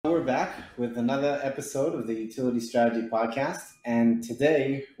we're back with another episode of the Utility Strategy Podcast. And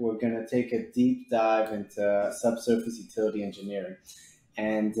today we're going to take a deep dive into subsurface utility engineering.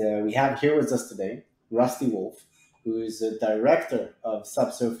 And we have here with us today Rusty Wolff, who is the Director of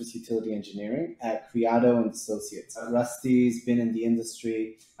Subsurface Utility Engineering at Criado Associates. Rusty's been in the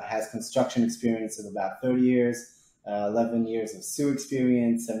industry, has construction experience of about 30 years, 11 years of SUE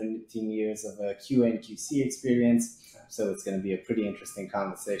experience, 17 years of QA and QC experience. So it's going to be a pretty interesting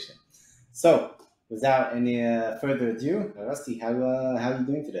conversation. So without any further ado, Rusty, how are you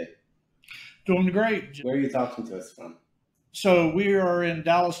doing today? Doing great. Where are you talking to us from? So we are in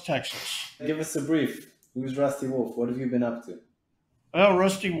Dallas, Texas. Give us a brief. Who's Rusty Wolff? What have you been up to? Well,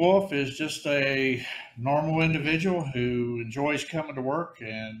 Rusty Wolff is just a normal individual who enjoys coming to work,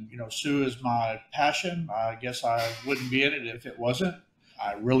 and SUE is my passion. I guess I wouldn't be in it if it wasn't.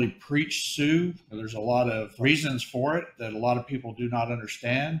 I really preach SUE. There's a lot of reasons for it that a lot of people do not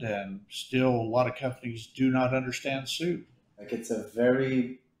understand, and still a lot of companies do not understand SUE. Like, it's a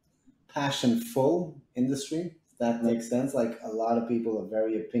very passion-full industry, if that makes sense. Like, a lot of people are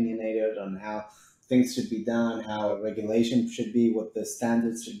very opinionated on how things should be done, how regulation should be, what the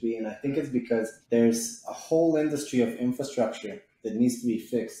standards should be. And I think it's because there's a whole industry of infrastructure that needs to be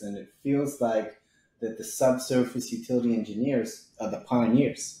fixed. And it feels like that the subsurface utility engineers are the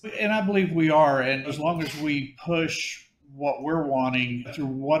pioneers. And I believe we are. And as long as we push what we're wanting through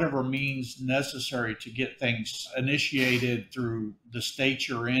whatever means necessary to get things initiated through the state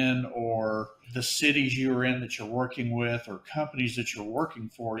you're in or the cities you're in that you're working with or companies that you're working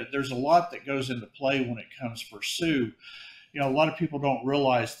for, there's a lot that goes into play when it comes for SUE. A lot of people don't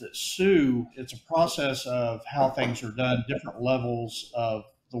realize that SUE, it's a process of how things are done, different levels of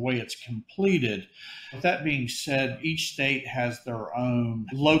the way it's completed. With that being said, each state has their own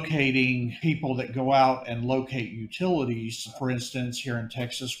locating people that go out and locate utilities. For instance, here in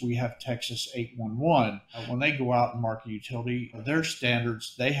Texas, we have Texas 811. When they go out and mark a utility, their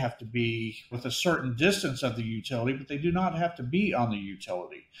standards, they have to be with a certain distance of the utility, but they do not have to be on the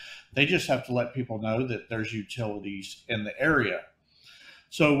utility. They just have to let people know that there's utilities in the area.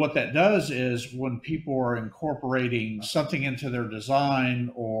 So what that does is when people are incorporating something into their design,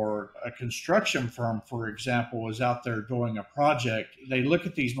 or a construction firm, for example, is out there doing a project, they look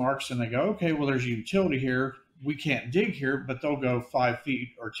at these marks and they go, okay, well, there's a utility here. We can't dig here, but they'll go 5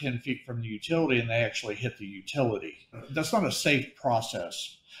 feet or 10 feet from the utility and they actually hit the utility. That's not a safe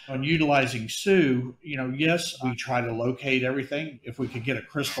process. On utilizing SUE, yes, we try to locate everything. If we could get a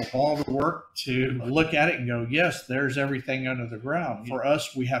crystal ball to work to look at it and go, yes, there's everything under the ground. For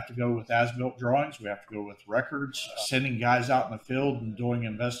us, we have to go with as-built drawings. We have to go with records, sending guys out in the field and doing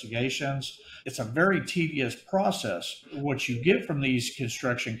investigations. It's a very tedious process. What you get from these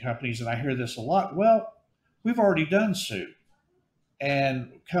construction companies, and I hear this a lot, well, we've already done SUE.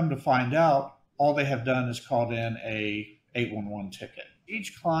 And come to find out, all they have done is called in a 811 ticket.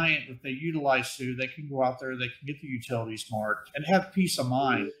 Each client, if they utilize SUE, they can go out there, they can get the utilities marked and have peace of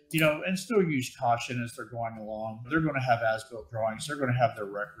mind, and still use caution as they're going along. They're going to have as-built drawings. They're going to have their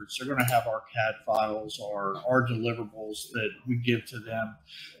records. They're going to have our CAD files or our deliverables that we give to them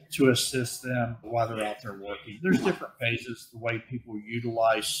to assist them while they're out there working. There's different phases, the way people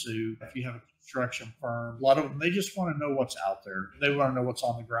utilize SUE. If you have a construction firm, a lot of them, they just want to know what's out there. They want to know what's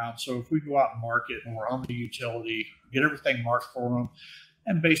on the ground. So if we go out and mark it and we're on the utility, get everything marked for them,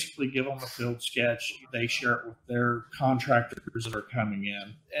 and basically give them a field sketch. They share it with their contractors that are coming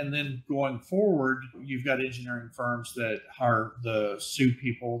in. And then going forward, you've got engineering firms that hire the SUE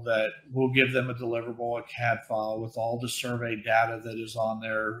people that will give them a deliverable, a CAD file with all the survey data that is on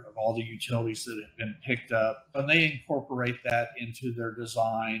there of all the utilities that have been picked up. And they incorporate that into their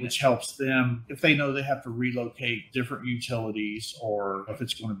design, which helps them if they know they have to relocate different utilities or if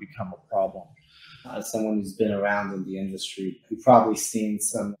it's going to become a problem. As someone who's been around in the industry, you've probably seen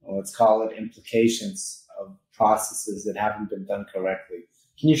some, let's call it, implications of processes that haven't been done correctly.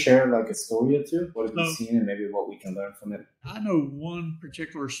 Can you share like a story or two? What have you seen and maybe what we can learn from it? I know one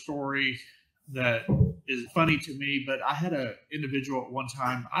particular story that is funny to me, but I had an individual at one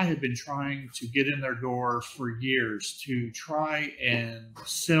time, I had been trying to get in their door for years to try and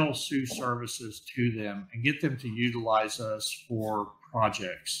sell SUE services to them and get them to utilize us for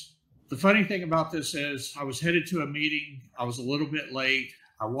projects. The funny thing about this is I was headed to a meeting. I was a little bit late.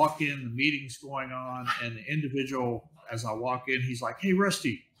 I walk in, the meeting's going on, and the individual, as I walk in, he's like, hey,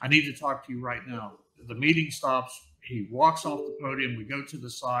 Rusty, I need to talk to you right now. The meeting stops. He walks off the podium. We go to the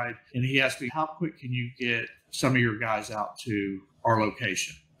side, and he asked me, how quick can you get some of your guys out to our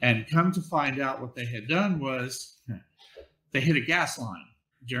location? And come to find out what they had done was they hit a gas line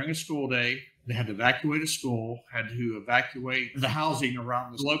during a school day. They had to evacuate a school, had to evacuate the housing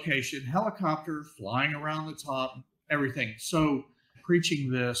around the location, helicopter flying around the top, everything. So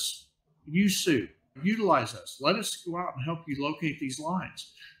preaching this, use Sue, utilize us. Let us go out and help you locate these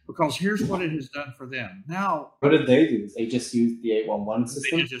lines, because here's what it has done for them. Now, what did they do? They just used the 811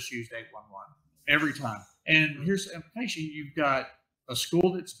 system? They just used 811 every time. And here's the implication. You've got a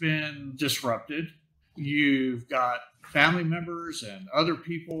school that's been disrupted. You've got family members and other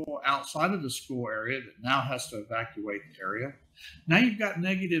people outside of the school area that now has to evacuate the area. Now you've got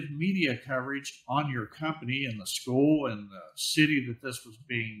negative media coverage on your company and the school and the city that this was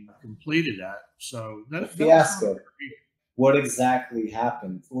being completed at. So that's fiasco. What exactly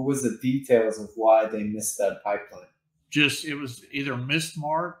happened? What was the details of why they missed that pipeline? Just, it was either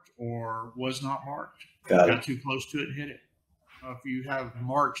mismarked or was not marked. Got too close to it and hit it. If you have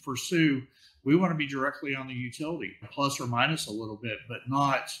marked for Sue, we want to be directly on the utility, plus or minus a little bit, but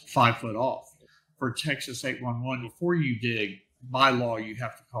not 5 foot off. For Texas 811, before you dig, by law, you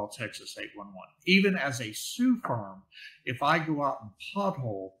have to call Texas 811. Even as a Sue firm, if I go out and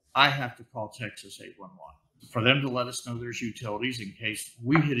pothole, I have to call Texas 811 for them to let us know there's utilities in case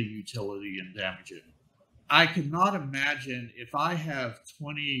we hit a utility and damage it. I cannot imagine if I have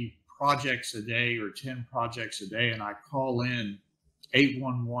 20 projects a day or 10 projects a day and I call in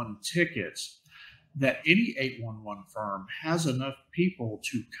 811 tickets, that any 811 firm has enough people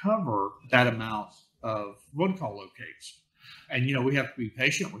to cover that amount of one call locates. And, we have to be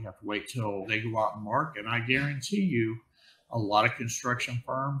patient. We have to wait till they go out and mark. And I guarantee you, a lot of construction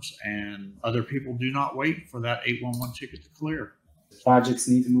firms and other people do not wait for that 811 ticket to clear. Projects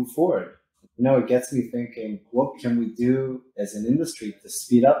need to move forward. It gets me thinking, what can we do as an industry to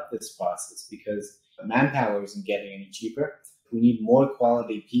speed up this process? Because manpower isn't getting any cheaper. We need more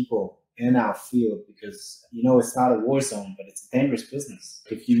quality people in our field because, it's not a war zone, but it's a dangerous business.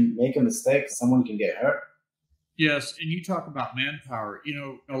 If you make a mistake, someone can get hurt. Yes, and you talk about manpower.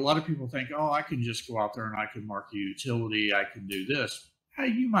 A lot of people think, I can just go out there and I can mark a utility, I can do this. Hey,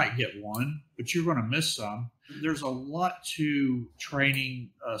 you might get one, but you're going to miss some. There's a lot to training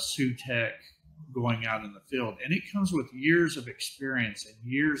a Sioux Tech going out in the field, and it comes with years of experience and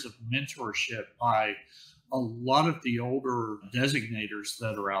years of mentorship by a lot of the older designators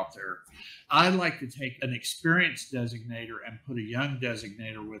that are out there. I like to take an experienced designator and put a young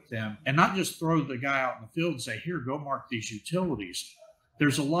designator with them and not just throw the guy out in the field and say, here, go mark these utilities.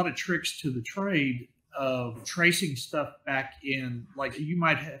 There's a lot of tricks to the trade of tracing stuff back in, like you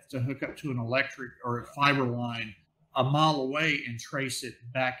might have to hook up to an electric or a fiber line a mile away and trace it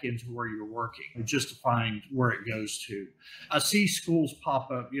back into where you're working just to find where it goes to. I see schools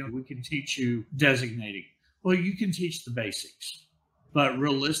pop up, we can teach you designating. Well, you can teach the basics, but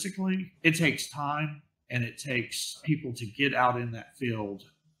realistically, it takes time and it takes people to get out in that field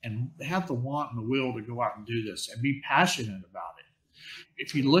and have the want and the will to go out and do this and be passionate about it.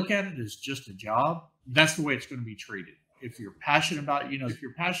 If you look at it as just a job, that's the way it's going to be treated. If you're passionate about, if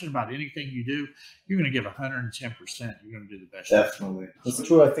you're passionate about anything you do, you're going to give 110%. You're going to do the best. Definitely. It's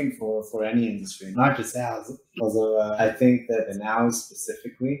true, I think, for any industry, not just ours. Although I think that in ours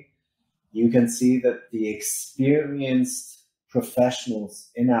specifically, you can see that the experienced professionals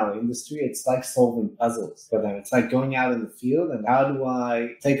in our industry, it's like solving puzzles for them. It's like going out in the field and how do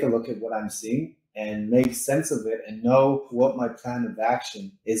I take a look at what I'm seeing and make sense of it and know what my plan of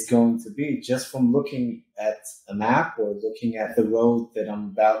action is going to be just from looking at a map or looking at the road that I'm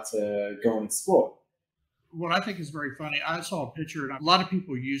about to go and explore. What I think is very funny, I saw a picture, and a lot of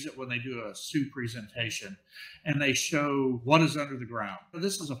people use it when they do a Sioux presentation, and they show what is under the ground.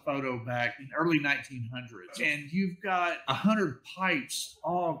 This is a photo back in early 1900s, and you've got 100 pipes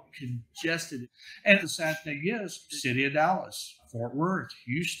all congested. And the sad thing is, city of Dallas, Fort Worth,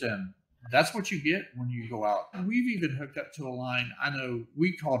 Houston, that's what you get when you go out. We've even hooked up to a line. I know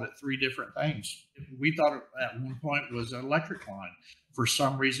we called it 3 different things. We thought it at one point was an electric line. For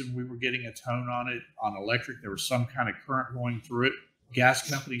some reason, we were getting a tone on it on electric. There was some kind of current going through it. Gas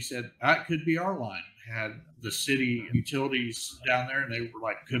company said, that could be our line. Had the city utilities down there, and they were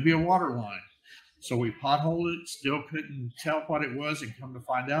like, could be a water line. So we potholed it, still couldn't tell what it was, and come to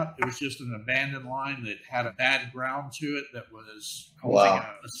find out, it was just an abandoned line that had a bad ground to it that was causing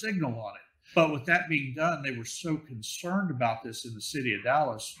a signal on it. But with that being done, they were so concerned about this in the city of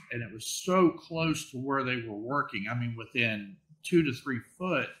Dallas, and it was so close to where they were working. I mean, within 2 to 3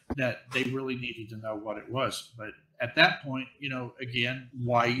 foot, that they really needed to know what it was. But at that point, again,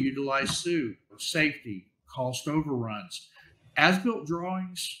 why utilize Sioux? Safety, cost overruns. As-built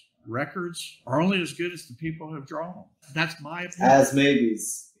drawings, records are only as good as the people who have drawn them. That's my opinion. As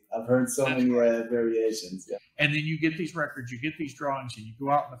maybes. I've heard so many variations. Yeah. And then you get these records, you get these drawings, and you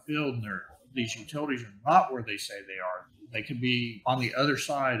go out in the field, and they're these utilities are not where they say they are. They could be on the other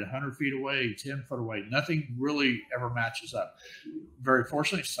side, 100 feet away, 10 foot away. Nothing really ever matches up. Very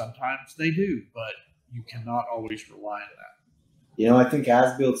fortunately, sometimes they do, but you cannot always rely on that. I think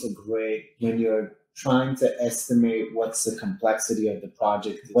as-builts are great when you're trying to estimate what's the complexity of the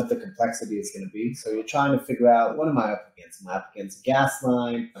project, what the complexity is going to be. So you're trying to figure out, what am I up against? Am I up against a gas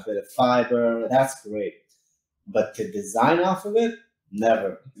line, a bit of fiber? That's great. But to design off of it,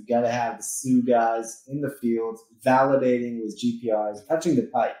 never. You got to have the SUE guys in the field validating with GPRs, touching the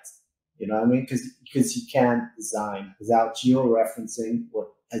pipes. You know what I mean? Because you can't design without georeferencing what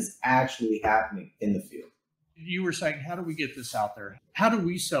is actually happening in the field. You were saying, how do we get this out there? How do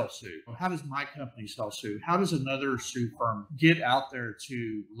we sell SUE? How does my company sell SUE? How does another SUE firm get out there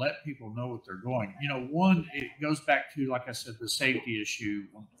to let people know what they're doing? One, it goes back to, like I said, the safety issue.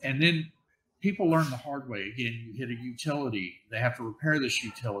 And then people learn the hard way. Again, you hit a utility, they have to repair this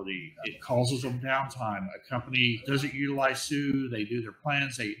utility. It causes them downtime. A company doesn't utilize SUE, they do their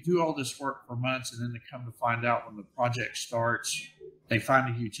plans, they do all this work for months, and then they come to find out when the project starts, they find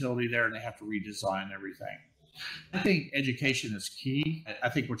a utility there and they have to redesign everything. I think education is key. I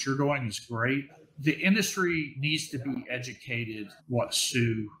think what you're doing is great. The industry needs to be educated what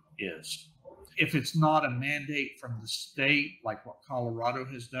SUE is. If it's not a mandate from the state, like what Colorado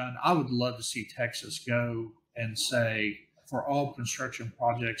has done, I would love to see Texas go and say, for all construction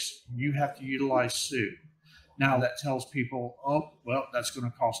projects, you have to utilize SUE. Now that tells people, oh, well, that's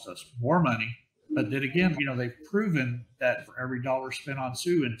going to cost us more money. But then again, they've proven that for every dollar spent on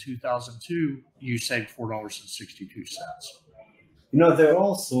SUE in 2002, you saved $4.62. There are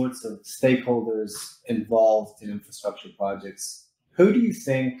all sorts of stakeholders involved in infrastructure projects. Who do you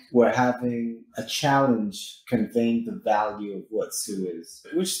think we're having a challenge conveying the value of what SUE is?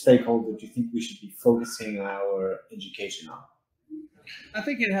 Which stakeholder do you think we should be focusing our education on? I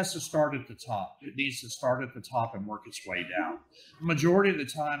think it has to start at the top. It needs to start at the top and work its way down. Majority of the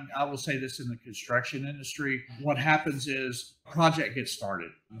time, I will say this in the construction industry, what happens is a project gets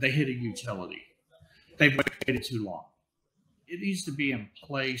started. They hit a utility. They've waited too long. It needs to be in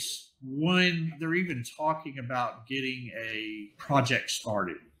place when they're even talking about getting a project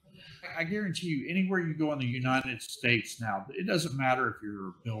started. I guarantee you, anywhere you go in the United States now, it doesn't matter if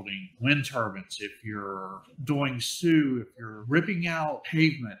you're building wind turbines, if you're doing SUE, if you're ripping out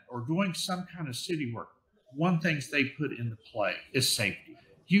pavement or doing some kind of city work, one thing they put into play is safety.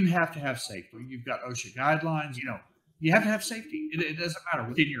 You have to have safety. You've got OSHA guidelines, you have to have safety. It doesn't matter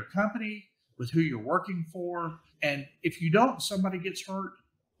within your company, with who you're working for. And if you don't, somebody gets hurt,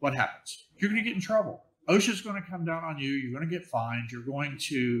 what happens? You're going to get in trouble. OSHA's going to come down on you. You're going to get fined. You're going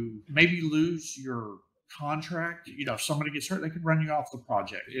to maybe lose your contract. If somebody gets hurt, they could run you off the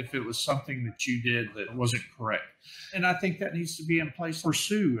project if it was something that you did that wasn't correct. And I think that needs to be in place for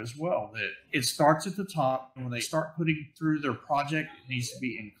SUE as well, that it starts at the top. And when they start putting through their project, it needs to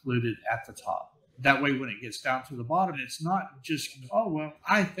be included at the top. That way, when it gets down to the bottom, it's not just, oh, well,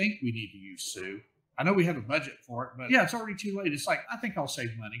 I think we need to use SUE. I know we have a budget for it, but yeah, it's already too late. It's like, I think I'll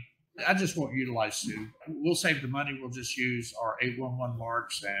save money. I just won't utilize SUE. We'll save the money. We'll just use our 811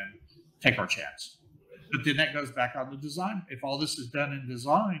 marks and take our chance. But then that goes back on the design. If all this is done in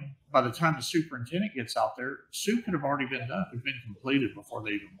design, by the time the superintendent gets out there, SUE could have already been done. It's been completed before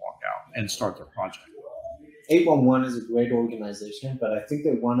they even walk out and start their project. 811 is a great organization, but I think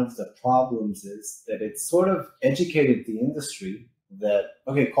that one of the problems is that it's sort of educated the industry that,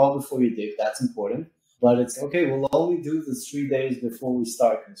 okay, call before you dig, that's important. But it's, okay, we'll only do this 3 days before we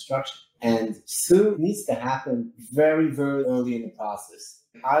start construction. And SUE needs to happen very, very early in the process.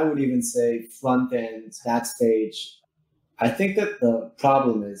 I would even say front end, that stage. I think that the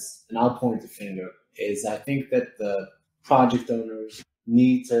problem is, and I'll point the finger, is I think that the project owners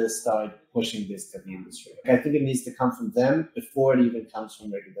need to start pushing this to the industry. I think it needs to come from them before it even comes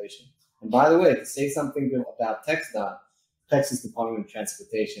from regulation. And by the way, to say something good about TxDOT, Texas Department of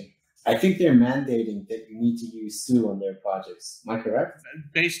Transportation, I think they're mandating that you need to use SUE on their projects. Am I correct?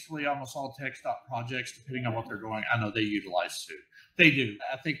 Basically, almost all TxDOT projects, depending on what they're doing, I know they utilize SUE. They do.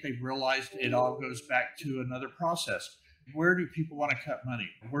 I think they've realized it all goes back to another process. Where do people want to cut money?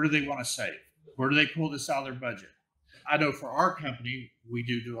 Where do they want to save? Where do they pull this out of their budget? I know for our company, we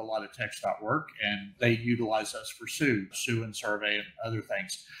do a lot of TxDOT work, and they utilize us for SUE and survey and other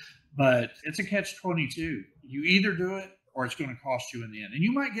things. But it's a catch-22. You either do it or it's going to cost you in the end. And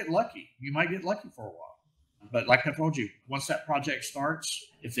you might get lucky. You might get lucky for a while. But like I told you, once that project starts,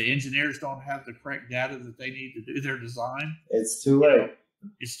 if the engineers don't have the correct data that they need to do their design, it's too late.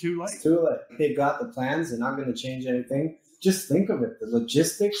 It's too late. It's too late. They've got the plans. They're not going to change anything. Just think of it. The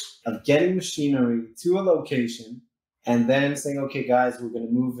logistics of getting machinery to a location and then saying, okay, guys, we're going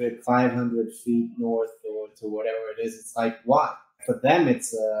to move it 500 feet north or to whatever it is. It's like, why? For them,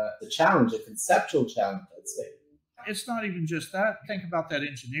 it's a challenge, a conceptual challenge, I'd say. It's not even just that. Think about that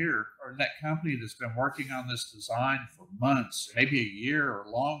engineer or that company that's been working on this design for months, maybe a year or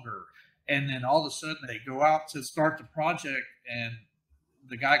longer. And then all of a sudden they go out to start the project and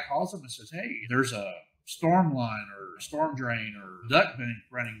the guy calls them and says, hey, there's a storm line or storm drain or duct bank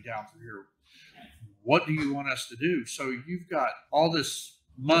running down through here. What do you want us to do? So you've got all this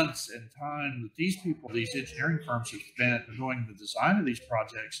months and time that these people, these engineering firms have spent doing the design of these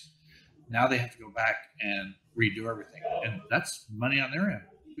projects. Now they have to go back and redo everything. And that's money on their end.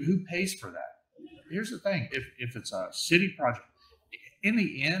 Who pays for that? Here's the thing. If it's a city project, in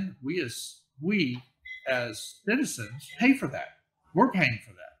the end, we as citizens pay for that. We're paying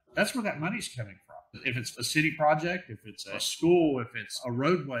for that. That's where that money's coming from. If it's a city project, if it's a school, if it's a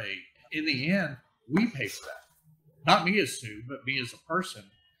roadway, in the end, we pay for that. Not me as Sue, but me as a person,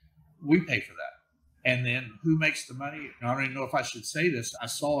 we pay for that. And then who makes the money? I don't even know if I should say this. I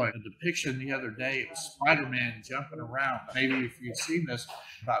saw a depiction the other day. It was Spider-Man jumping around. Maybe if you've seen this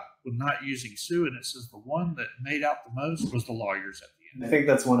about not using Sue, and it says the one that made out the most was the lawyers at the end. I think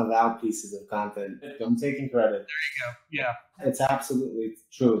that's one of our pieces of content. I'm taking credit. There you go. Yeah. It's absolutely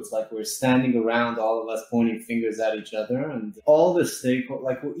true. It's like we're standing around, all of us pointing fingers at each other, and all the stakeholders,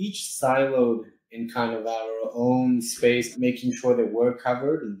 like we're each siloed in kind of our own space, making sure that we're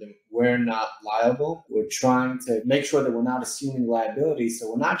covered and that we're not liable. We're trying to make sure that we're not assuming liability,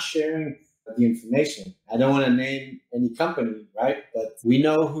 so we're not sharing the information. I don't want to name any company, right? But we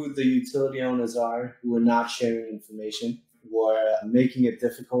know who the utility owners are who are not sharing information, who are making it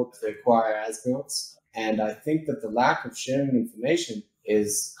difficult to acquire as-builts. And I think that the lack of sharing information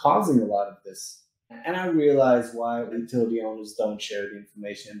is causing a lot of this. And I realize why utility owners don't share the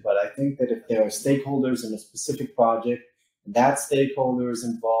information, but I think that if there are stakeholders in a specific project, that stakeholder is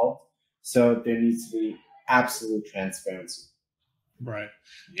involved, so there needs to be absolute transparency. Right.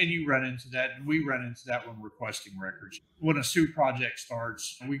 And you run into that, and we run into that when requesting records. When a SUE project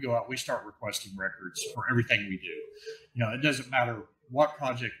starts, we go out, we start requesting records for everything we do. You know, it doesn't matter what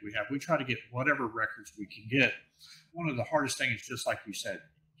project we have. We try to get whatever records we can get. One of the hardest things is just like you said,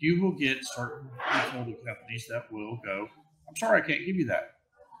 you will get certain utility companies that will go, I'm sorry, I can't give you that.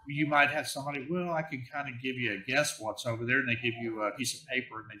 You might have somebody, well, I can kind of give you a guess what's over there, and they give you a piece of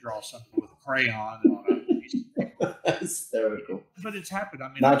paper and they draw something with a crayon on a piece of paper. Hysterical. But it's happened. I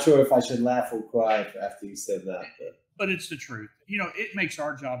mean, not sure if I should laugh or cry after you said that. But it's the truth. You know, it makes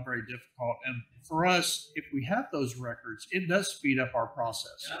our job very difficult. And for us, if we have those records, it does speed up our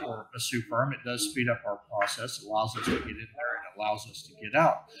process. For a SUE firm, it does speed up our process. It allows us to get in there and it allows us to get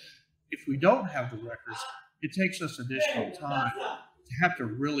out. If we don't have the records, it takes us additional time to have to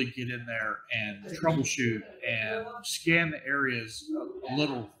really get in there and troubleshoot and scan the areas a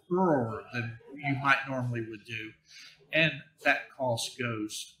little thorougher than you might normally would do. And that cost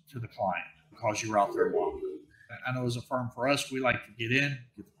goes to the client because you're out there longer. I know as a firm, for us, we like to get in,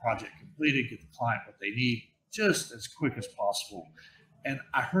 get the project completed, get the client what they need just as quick as possible. And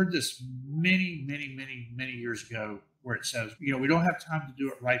I heard this many years ago where it says, you know, we don't have time to do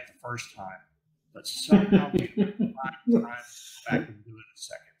it right the first time, but somehow we find time back and do it a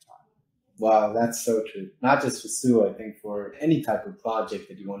second time. Wow, that's so true. Not just for SUE, I think for any type of project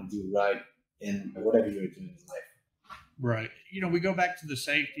that you want to do right in whatever you're doing in life. Right. You know, we go back to the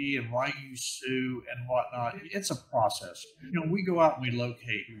safety and why you SUE and whatnot. It's a process. You know, we go out and we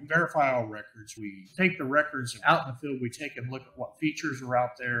locate, we verify all records. We take the records out in the field. We take and look at what features are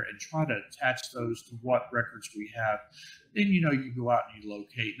out there and try to attach those to what records we have. Then, you know, you go out and you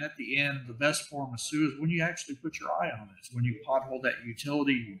locate. And at the end, the best form of SUE is when you actually put your eye on it. It's when you pothole that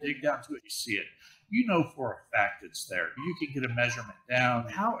utility, you dig down to it, you see it. You know for a fact it's there. You can get a measurement down.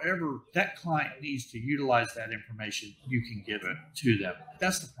 However, that client needs to utilize that information, you can give it to them.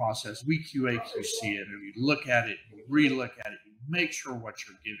 That's the process. We QA, QC it, and you look at it, you re-look at it, you make sure what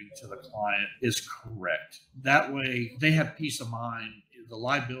you're giving to the client is correct. That way, they have peace of mind. The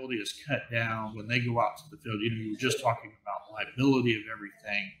liability is cut down when they go out to the field. You know, you were just talking about liability of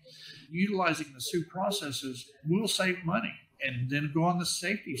everything. Utilizing the SUE processes will save money. And then go on the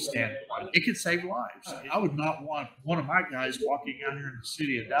safety standpoint. It could save lives. I would not want one of my guys walking out here in the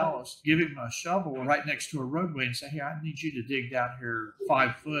city of Dallas, give him a shovel right next to a roadway and say, hey, I need you to dig down here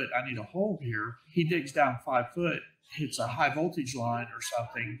 5 foot. I need a hole here. He digs down 5 foot, hits a high voltage line or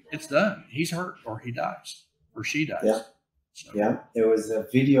something. It's done. He's hurt or he dies or she dies. Yeah. So. Yeah, there was a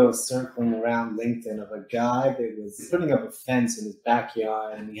video circling around LinkedIn of a guy that was putting up a fence in his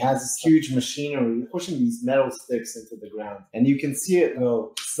backyard, and he has this huge machinery pushing these metal sticks into the ground, and you can see it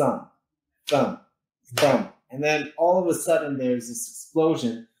go thump, thump, thump, And then all of a sudden there's this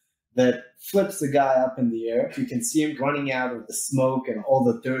explosion that flips the guy up in the air. You can see him running out of the smoke and all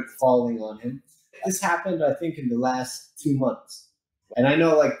the dirt falling on him. This happened, I think, in the last 2 months. And I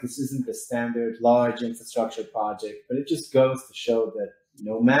know like this isn't the standard large infrastructure project, but it just goes to show that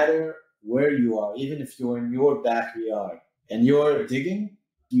no matter where you are, even if you're in your backyard and you're digging,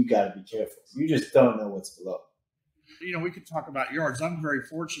 you got to be careful. You just don't know what's below. You know, we could talk about yards. I'm very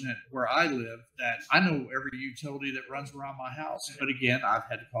fortunate where I live that I know every utility that runs around my house. But again, I've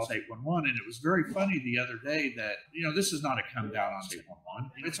had to call 811. And it was very funny the other day that, you know, this is not a come down on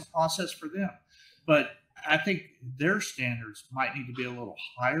 811. It's a process for them. But I think their standards might need to be a little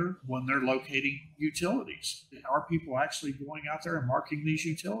higher when they're locating utilities. Are people actually going out there and marking these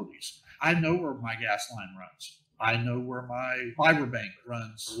utilities? I know where my gas line runs. I know where my fiber bank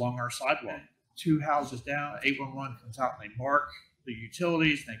runs along our sidewalk. 2 houses down, 811 comes out and they mark the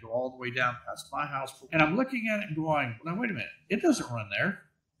utilities and they go all the way down past my house. And I'm looking at it and going, now, wait a minute, it doesn't run there.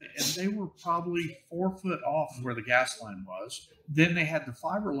 And they were probably 4 foot off where the gas line was. Then they had the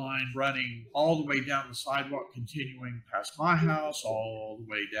fiber line running all the way down the sidewalk, continuing past my house, all the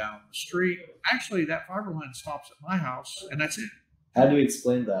way down the street. Actually, that fiber line stops at my house, and that's it. How do you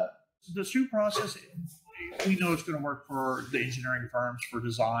explain that? The SUE process, we know it's going to work for the engineering firms, for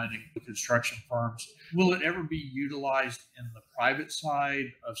design and the construction firms. Will it ever be utilized in the private side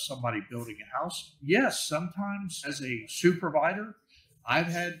of somebody building a house? Yes, sometimes as a SUE provider, I've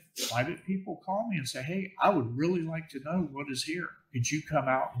had private people call me and say, hey, I would really like to know what is here. Could you come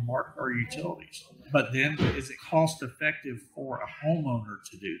out and mark our utilities? But then is it cost effective for a homeowner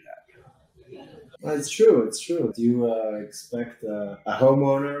to do that? Well, it's true. It's true. Do you expect a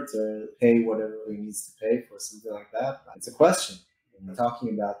homeowner to pay whatever he needs to pay for something like that? It's a question. When talking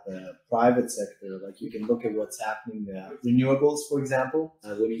about the private sector, like you can look at what's happening renewables, for example.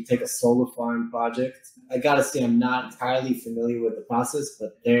 When you take a solar farm project, I gotta say I'm not entirely familiar with the process,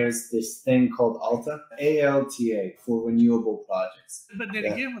 but there's this thing called ALTA, ALTA, for renewable projects. But then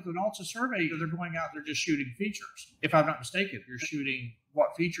again, with an ALTA survey, they're going out, they're just shooting features. If I'm not mistaken, you're shooting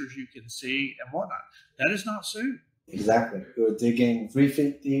what features you can see and whatnot. That is not SUE. Exactly. You're digging 3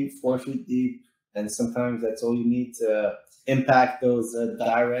 feet deep, 4 feet deep, and sometimes that's all you need to impact those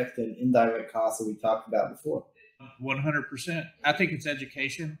direct and indirect costs that we talked about before. 100%. I think it's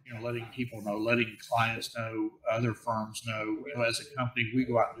education, letting people know, letting clients know, other firms know. As a company, we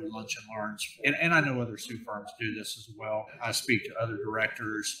go out and do lunch and learns. And I know other SUE firms do this as well. I speak to other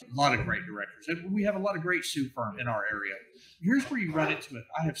directors, a lot of great directors. And we have a lot of great SUE firms in our area. Here's where you run into it.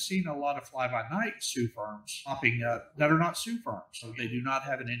 I have seen a lot of fly-by-night SUE firms popping up that are not SUE firms. So they do not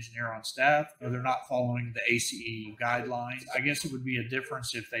have an engineer on staff, or they're not following the ACE guidelines. I guess it would be a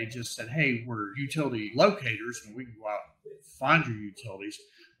difference if they just said, hey, we're utility locators and we can go out and find your utilities.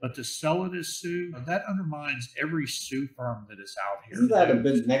 But to sell it as SUE, that undermines every SUE firm that is out here. Isn't that a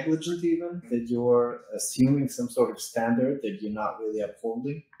bit negligent even, that you're assuming some sort of standard that you're not really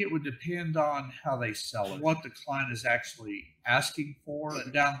upholding? It would depend on how they sell it, what the client is actually asking for.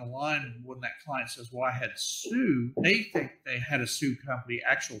 And down the line, when that client says, well, I had SUE, they think they had a SUE company,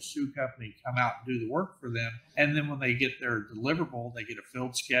 actual SUE company, come out and do the work for them. And then when they get their deliverable, they get a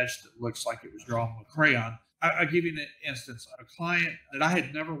field sketch that looks like it was drawn with crayon. I'll give you an instance. A client that I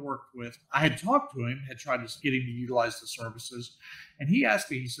had never worked with, I had talked to him, had tried to get him to utilize the services. And he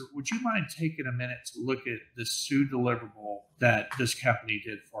asked me, he said, would you mind taking a minute to look at the SUE deliverable that this company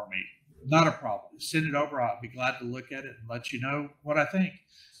did for me? Not a problem. Send it over. I'll be glad to look at it and let you know what I think.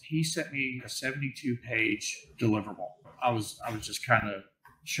 He sent me a 72-page deliverable. I was just kind of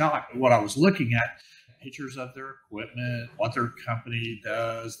shocked at what I was looking at. Pictures of their equipment, what their company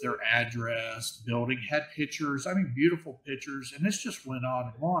does, their address, building, had pictures. I mean, beautiful pictures. And this just went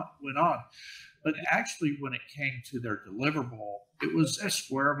on and went on. But actually, when it came to their deliverable, it was a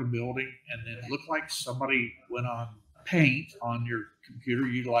square of a building, and then it looked like somebody went on Paint on your computer,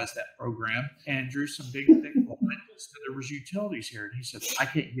 utilized that program, and drew some big, thick lines. So there was utilities here. And he said, I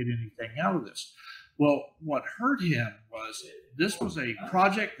can't get anything out of this. Well, what hurt him was this was a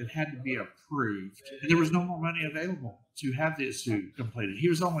project that had to be approved, and there was no more money available to have this SUE completed. He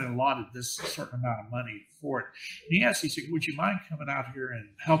was only allotted this certain amount of money for it. And he asked, he said, would you mind coming out here and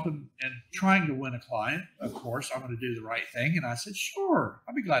helping and trying to win a client? Of course, I'm going to do the right thing. And I said, sure,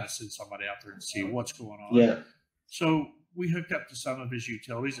 I'd be glad to send somebody out there and see what's going on. Yeah. So we hooked up to some of his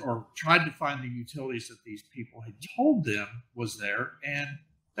utilities, or tried to find the utilities that these people had told them was there, and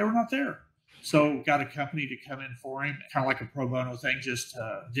they were not there. So got a company to come in for him, kind of like a pro bono thing, just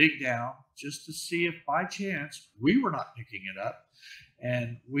to dig down, just to see if by chance we were not picking it up.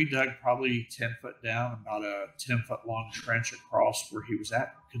 And we dug probably 10 foot down, about a 10-foot long trench across where he was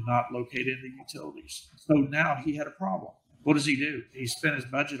at, could not locate any utilities. So now he had a problem. What does he do? He spent his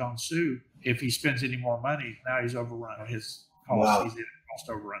budget on soup. If he spends any more money, now he's overrun his cost. Wow. He's in cost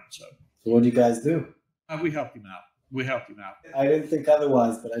overrun. So what do you guys do? We helped him out. I didn't think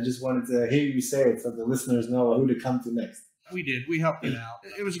otherwise, but I just wanted to hear you say it so the listeners know who to come to next. We did. We helped him out.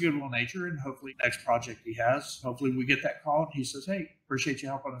 It was a good nature, and hopefully next project he has, hopefully we get that call and he says, hey, appreciate you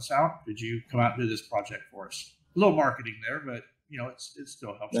helping us out. Could you come out and do this project for us? A little marketing there, but it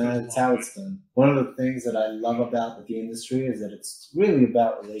still helps. That's how it's done. One of the things that I love about the industry is that it's really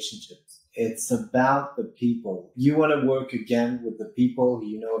about relationships. It's about the people. You want to work again with the people who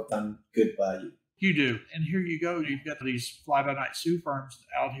you know have done good by you. You do. And here you go. You've got these fly-by-night sue firms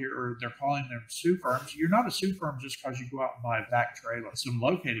out here, or they're calling them sue firms. You're not a sue firm just because you go out and buy a back trailer, some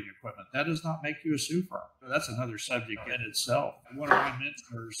locating equipment. That does not make you a sue firm. That's another subject in itself. One of my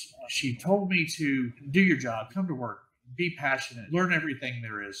mentors, she told me to do your job, come to work, be passionate, learn everything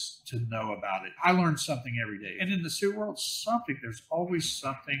there is to know about it. I learn something every day. And in the sue world, there's always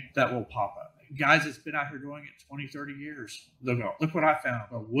something that will pop up. Guys that's been out here doing it 20, 30 years, they'll go, look what I found,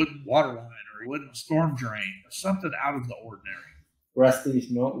 a wooden water line or a wooden storm drain, something out of the ordinary. Rusty,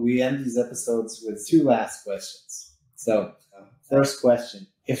 we end these episodes with two last questions. So, first question,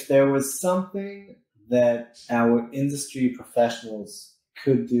 if there was something that our industry professionals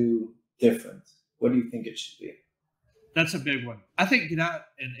could do different, what do you think it should be? That's a big one. I think get out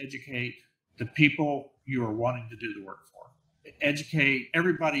and educate the people you are wanting to do the work for. Educate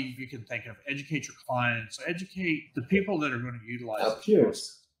everybody you can think of. Educate your clients. Educate the people that are going to utilize it.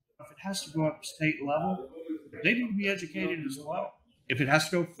 Peers. If it has to go up state level, they need to be educated as well. If it has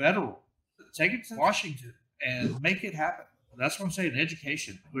to go federal, take it to Washington and make it happen. That's what I'm saying.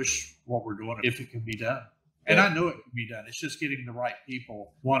 Education. Push what we're doing if it can be done. And I know it can be done. It's just getting the right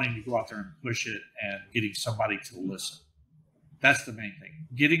people wanting to go out there and push it and getting somebody to listen. That's the main thing.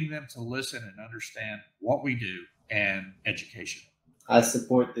 Getting them to listen and understand what we do and education. I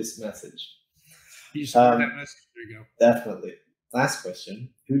support this message. You support that message? There you go. Definitely. Last question.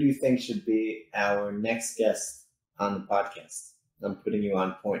 Who do you think should be our next guest on the podcast? I'm putting you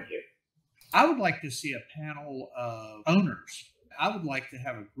on point here. I would like to see a panel of owners. I would like to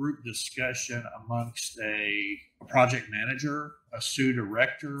have a group discussion amongst a project manager, a sue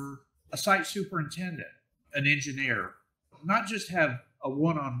director, a site superintendent, an engineer. Not just have a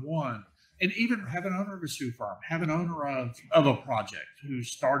one-on-one, and even have an owner of a sue firm, have an owner of a project who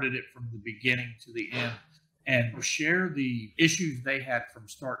started it from the beginning to the end and share the issues they had from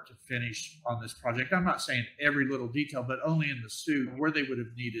start to finish on this project. I'm not saying every little detail, but only in the sue where they would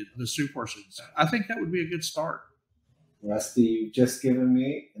have needed the sue portions. I think that would be a good start. Rusty, you've just given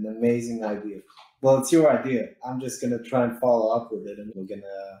me an amazing idea. Well, it's your idea. I'm just going to try and follow up with it, and we're going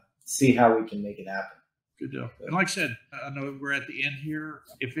to see how we can make it happen. Good deal. And like I said, I know we're at the end here.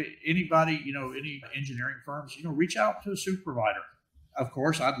 If anybody, any engineering firms, reach out to a sue provider. Of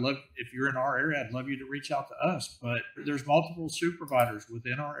course, if you're in our area, I'd love you to reach out to us. But there's multiple sue providers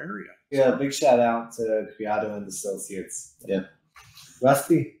within our area. Yeah, big shout out to Criado Associates. Yeah.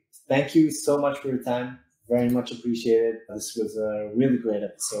 Rusty, thank you so much for your time. Very much appreciated. This was a really great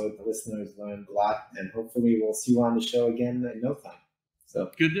episode. The listeners learned a lot, and hopefully we'll see you on the show again in no time.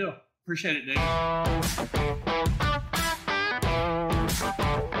 So good deal. Appreciate it, Dave.